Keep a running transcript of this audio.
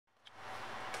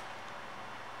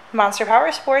Monster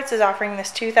Powersports is offering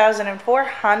this 2004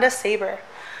 Honda Sabre.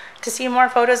 To see more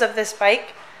photos of this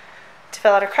bike, to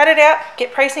fill out a credit app,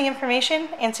 get pricing information,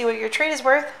 and see what your trade is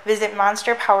worth, visit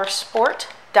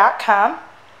monsterpowersport.com.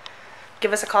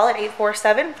 Give us a call at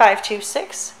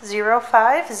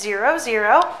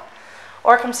 847-526-0500,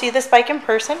 or come see this bike in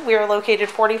person. We are located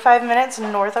 45 minutes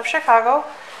north of Chicago,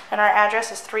 and our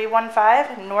address is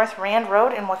 315 North Rand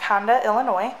Road in Wauconda,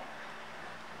 Illinois.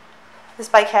 This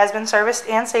bike has been serviced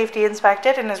and safety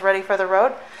inspected and is ready for the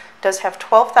road. It does have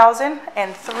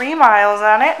 12,003 miles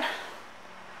on it.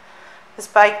 This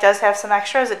bike does have some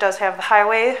extras. It does have the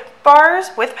highway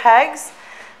bars with pegs.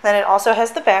 Then it also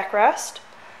has the backrest.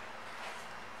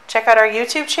 Check out our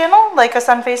YouTube channel, like us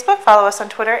on Facebook, follow us on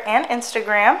Twitter and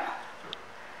Instagram.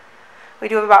 We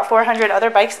do have about 400 other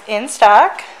bikes in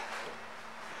stock.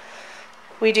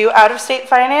 We do out-of-state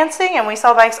financing, and we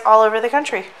sell bikes all over the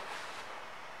country.